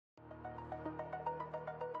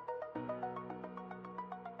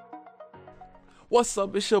What's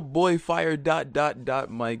up? It's your boy Fire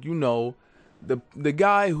Mike. You know, the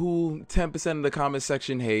guy who 10% of the comment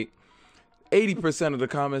section hate, 80% of the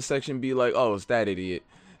comment section be like, oh, it's that idiot,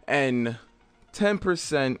 and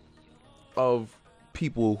 10% of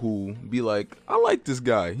people who be like, I like this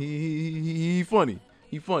guy. He funny.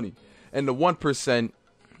 He funny. And the 1%,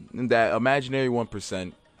 that imaginary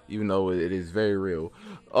 1%, even though it is very real,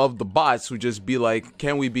 of the bots who just be like,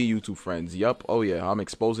 can we be YouTube friends? Yup. Oh yeah, I'm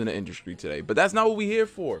exposing the industry today. But that's not what we're here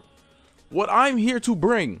for. What I'm here to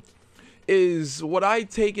bring is what I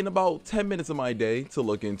take in about 10 minutes of my day to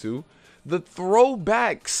look into. The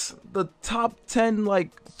throwbacks. The top 10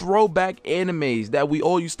 like throwback animes that we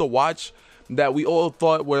all used to watch, that we all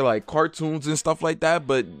thought were like cartoons and stuff like that,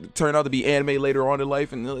 but turned out to be anime later on in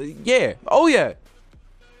life. And yeah. Oh yeah.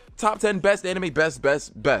 Top 10 best anime, best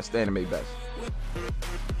anime, best.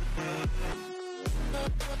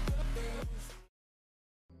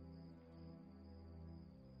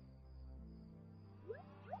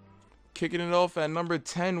 Kicking it off at number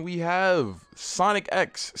 10, we have Sonic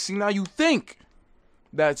X. See, now you think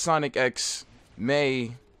that Sonic X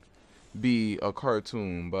may be a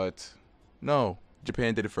cartoon, but no,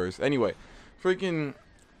 Japan did it first. Anyway, freaking,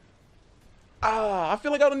 I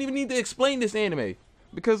feel like I don't even need to explain this anime.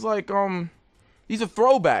 Because, like, these are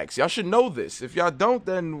throwbacks. Y'all should know this. If y'all don't,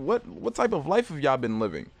 then what type of life have y'all been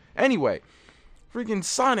living? Anyway, freaking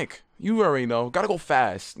Sonic. You already know. Gotta go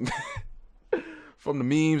fast. From the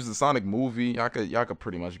memes, the Sonic movie, y'all could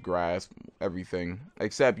pretty much grasp everything.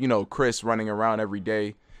 Except, you know, Chris running around every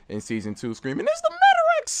day in Season 2 screaming, it's the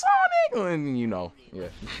Metarex Sonic! And, you know, yeah.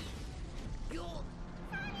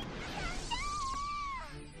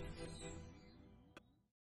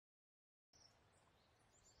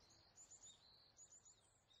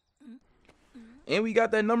 And we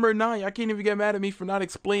got that number 9. I can't even get mad at me for not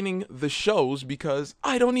explaining the shows because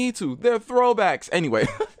I don't need to. They're throwbacks. Anyway.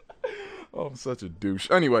 Oh, I'm such a douche.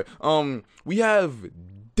 Anyway, we have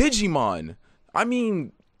Digimon. I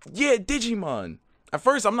mean, yeah, Digimon. At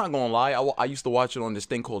first, I'm not gonna lie. I used to watch it on this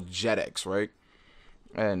thing called Jetix, right?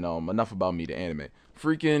 And enough about me, the anime.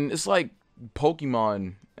 Freaking, it's like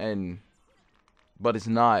Pokemon, but it's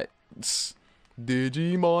not. It's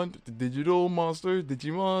Digimon, the digital monster.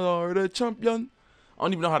 Digimon are the champion. I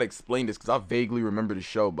don't even know how to explain this because I vaguely remember the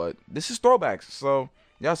show, but this is throwbacks, so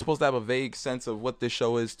y'all supposed to have a vague sense of what this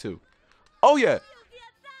show is too. Oh yeah.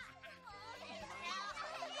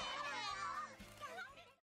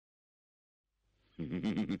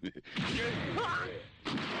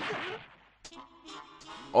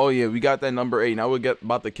 Oh yeah, we got that number 8. Now we're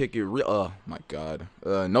about to kick it real. Oh my god.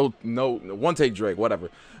 No, one take Drake, whatever.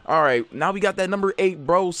 All right, now we got that number 8,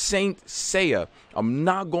 bro. Saint Seiya. I'm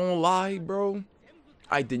not gonna lie, bro.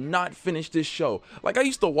 I did not finish this show. Like, I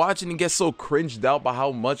used to watch it and get so cringed out by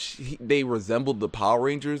how much they resembled the Power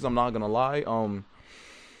Rangers. I'm not gonna lie.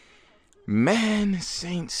 Man,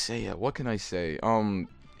 Saint Seiya. What can I say?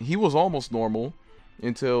 He was almost normal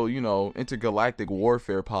until, you know, intergalactic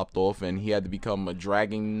warfare popped off and he had to become a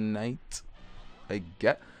Dragon Knight. I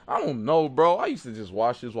don't know, bro. I used to just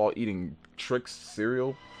watch this while eating Trix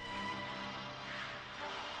cereal.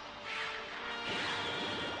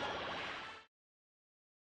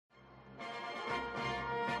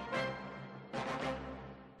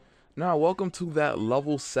 Now, welcome to that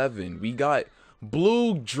level 7. We got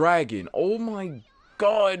Blue Dragon. Oh my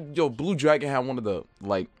god. Yo, Blue Dragon had one of the,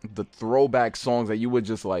 like, the throwback songs that you would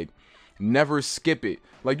just, like, never skip it.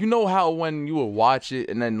 Like, you know how when you would watch it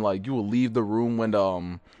and then, like, you would leave the room when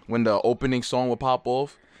the opening song would pop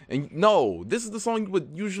off? And no, this is the song you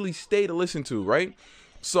would usually stay to listen to, right?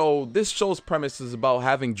 So this show's premise is about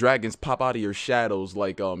having dragons pop out of your shadows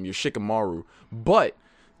like your Shikamaru. But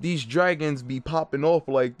these dragons be popping off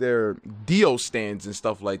like their Dio stands and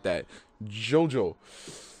stuff like that. Jojo.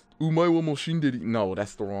 Umai wa mo shinderi. No,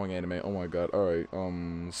 that's the wrong anime. Oh my god. Alright.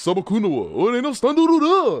 Sabakuno wa ore no standuru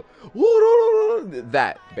da.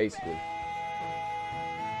 That, basically.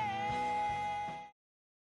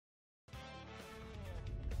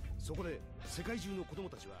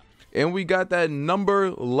 And we got that number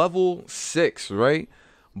level 6, right?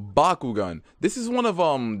 Bakugan. This is one of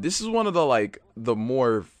the like the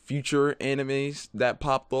more future animes that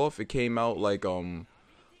popped off. It came out like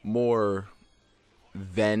more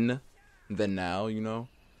then than now, you know.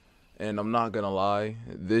 And I'm not gonna lie,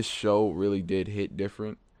 this show really did hit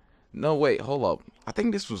different. No, wait, hold up. I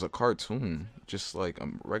think this was a cartoon, just like a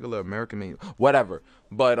regular American made, whatever.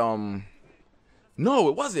 But no,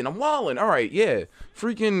 it wasn't. I'm wildin'. All right, yeah.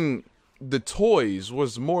 Freaking the toys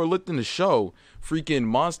was more lit than the show. Freaking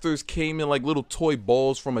monsters came in like little toy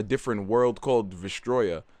balls from a different world called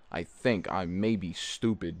Vestroya. I think I may be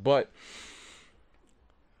stupid, but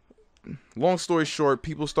long story short,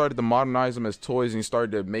 people started to modernize them as toys and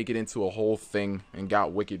started to make it into a whole thing and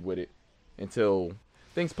got wicked with it until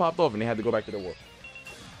things popped off and they had to go back to their work.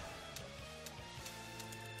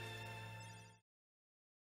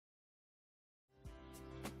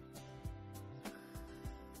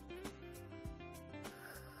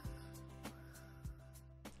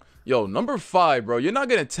 Yo, number 5, bro. You're not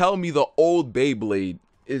gonna tell me the old Beyblade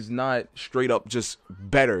is not straight up just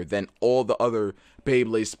better than all the other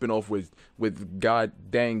Beyblade spin-off with god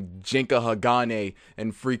dang Jinka Hagane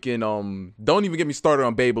and freaking don't even get me started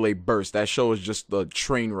on Beyblade Burst. That show is just a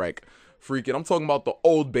train wreck. Freaking, I'm talking about the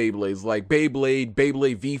old Beyblades like Beyblade,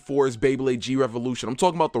 Beyblade V-Force, Beyblade G Revolution. I'm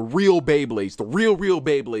talking about the real Beyblades, the real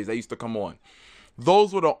Beyblades that used to come on.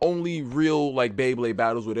 Those were the only real like Beyblade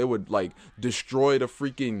battles where they would like destroy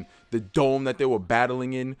the dome that they were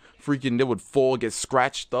battling in. Freaking, they would fall, get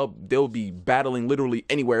scratched up. They'll be battling literally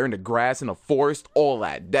anywhere in the grass, in a forest, all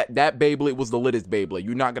that. That Beyblade was the littest Beyblade.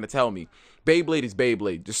 You're not gonna tell me. Beyblade is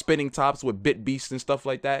Beyblade. Just spinning tops with bit beasts and stuff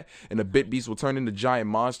like that. And the bit beasts will turn into giant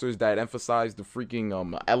monsters that emphasize the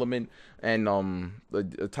freaking element and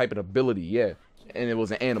the type of ability. Yeah, and it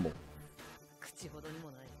was an animal.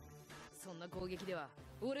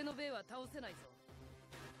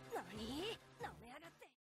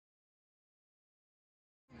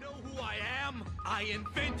 Know who I am? I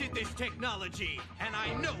invented this technology, and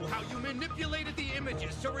I know how you manipulated the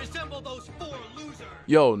images to resemble those 4 losers.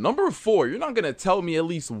 Yo, number 4, you're not gonna tell me at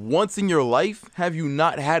least once in your life have you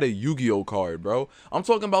not had a Yu-Gi-Oh card, bro. I'm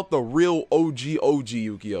talking about the real OG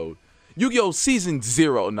Yu-Gi-Oh. Yu-Gi-Oh Season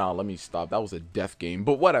 0. Nah, let me stop. That was a death game,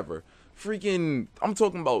 but whatever. Freaking, I'm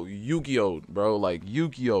talking about Yu-Gi-Oh, bro. Like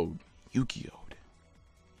Yu-Gi-Oh.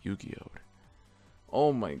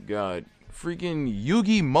 Oh my god. Freaking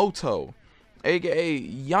Yugi Moto, aka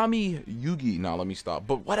Yami Yugi. Nah, let me stop.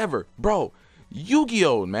 But whatever, bro.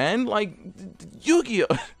 Yu-Gi-Oh, man. Like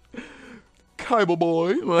Yu-Gi-Oh. Kaiba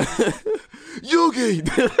boy.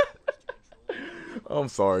 Yugi. I'm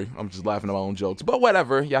sorry. I'm just laughing at my own jokes. But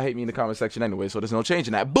whatever. Y'all hate me in the comment section anyway, so there's no change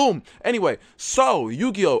in that. Boom. Anyway, so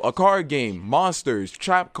Yu-Gi-Oh, a card game, monsters,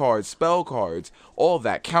 trap cards, spell cards, all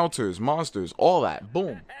that, counters, monsters, all that.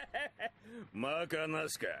 Boom.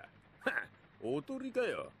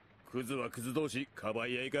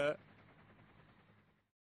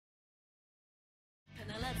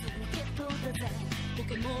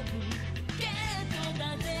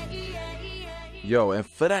 Yo, and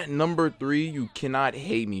for that number 3, you cannot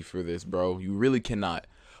hate me for this, bro. You really cannot.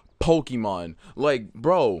 Pokemon. Like,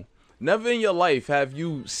 bro, never in your life have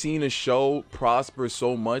you seen a show prosper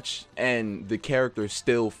so much and the character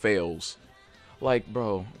still fails. Like,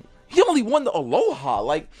 bro, he only won the Aloha.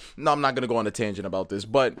 Like, no, I'm not going to go on a tangent about this,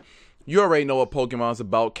 but you already know what Pokemon's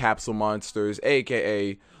about. Capsule monsters,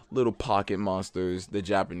 aka little pocket monsters. The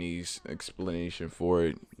Japanese explanation for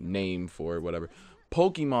it, name for it, whatever.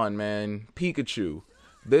 Pokemon, man. Pikachu.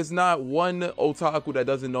 There's not one otaku that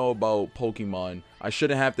doesn't know about Pokemon. I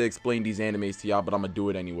shouldn't have to explain these animes to y'all, but I'm gonna do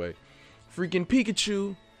it anyway. Freaking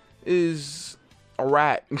Pikachu is a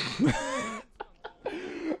rat.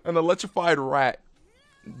 An electrified rat.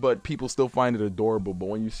 But people still find it adorable. But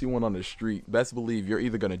when you see one on the street, best believe you're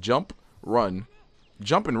either gonna jump and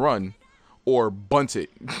run, or bunt it.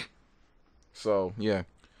 So, yeah.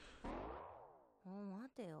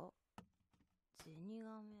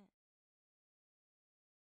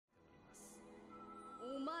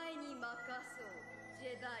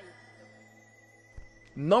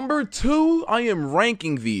 Number 2, I am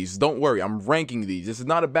ranking these. Don't worry, I'm ranking these. This is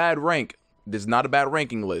not a bad rank. This is not a bad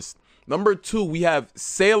ranking list. Number 2, we have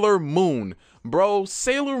Sailor Moon. Bro,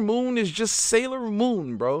 Sailor Moon is just Sailor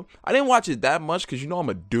Moon, bro. I didn't watch it that much because you know I'm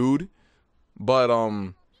a dude. But,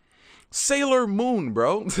 Sailor Moon,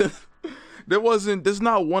 bro. There's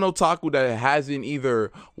not one otaku that hasn't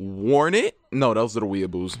either worn it. No, those are the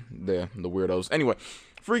weeaboos. They're the weirdos. Anyway,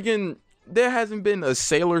 freaking, there hasn't been a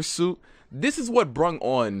sailor suit. This is what brung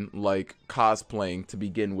on, like, cosplaying to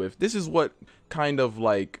begin with. This is what kind of,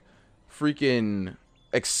 like, freaking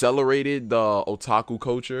accelerated the otaku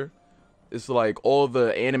culture. It's like all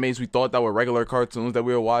the animes we thought that were regular cartoons that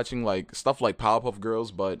we were watching, like stuff like Powerpuff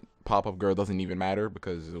Girls, but Powerpuff Girl doesn't even matter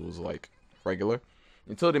because it was like regular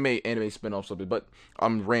until they made anime spin-offs of it. But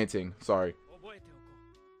I'm ranting, sorry.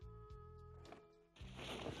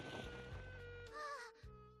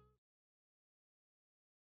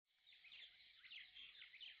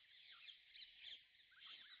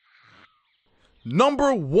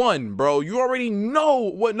 Number 1, bro. You already know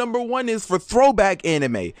what number 1 is for throwback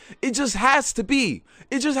anime. It just has to be.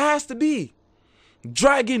 It just has to be.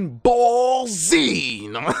 Dragon Ball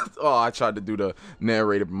Z. Oh, I tried to do the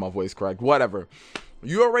narrator, but my voice cracked. Whatever.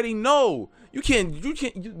 You already know. You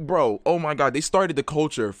can't, bro. Oh my God. They started the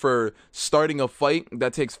culture for starting a fight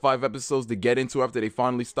that takes 5 episodes to get into after they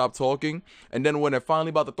finally stop talking. And then when they're finally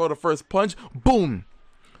about to throw the first punch, boom.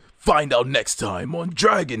 Find out next time on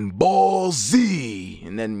Dragon Ball Z.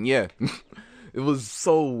 And then, yeah, it was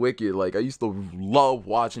so wicked. Like, I used to love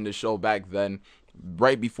watching the show back then,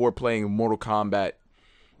 right before playing Mortal Kombat.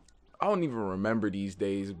 I don't even remember these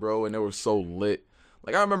days, bro. And they were so lit.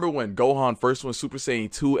 Like, I remember when Gohan first went Super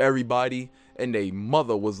Saiyan 2, everybody, and they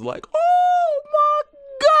mother was like, oh my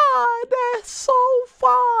God, that's so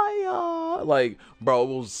fire. Like, bro, it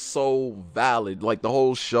was so valid. Like, the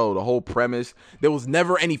whole show, the whole premise. There was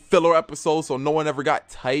never any filler episodes, so no one ever got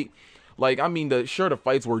tight. Like, I mean, the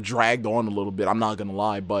fights were dragged on a little bit, I'm not gonna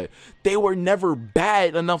lie, but they were never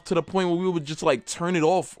bad enough to the point where we would just, like, turn it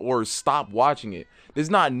off or stop watching it. There's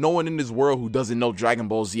not no one in this world who doesn't know Dragon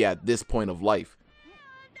Ball Z at this point of life.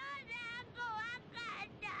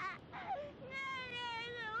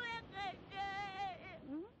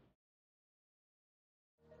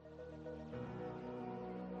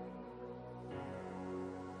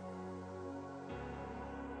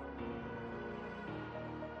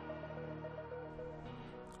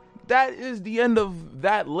 That is the end of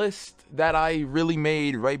that list that I really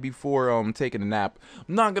made right before taking a nap.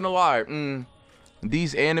 I'm not gonna lie,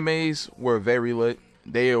 these animes were very lit.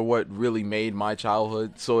 They are what really made my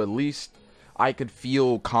childhood, so at least I could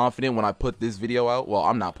feel confident when I put this video out. Well,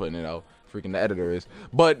 I'm not putting it out, freaking the editor is.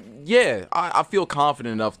 But yeah, I feel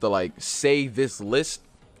confident enough to like say this list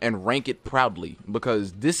and rank it proudly,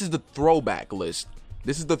 because this is the throwback list.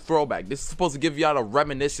 This is the throwback. This is supposed to give you out a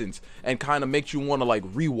reminiscence and kind of make you want to like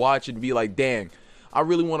rewatch it and be like, dang, I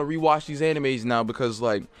really want to rewatch these animes now because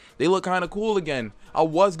like they look kind of cool again. I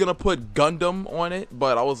was gonna put Gundam on it,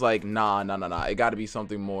 but I was like, nah. It got to be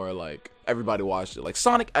something more like everybody watched it, like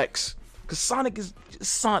Sonic X, because Sonic is just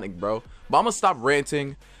Sonic, bro. But I'm gonna stop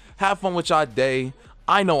ranting. Have fun with y'all day.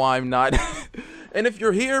 I know I'm not. And if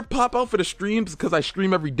you're here, pop out for the streams because I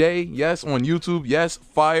stream every day. Yes, on YouTube. Yes,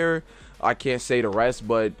 fire. I can't say the rest,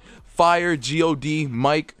 but fire, God,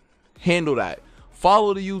 Mike, handle that.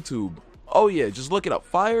 Follow the YouTube. Oh yeah, just look it up.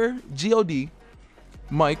 Fire, God,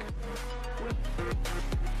 Mike.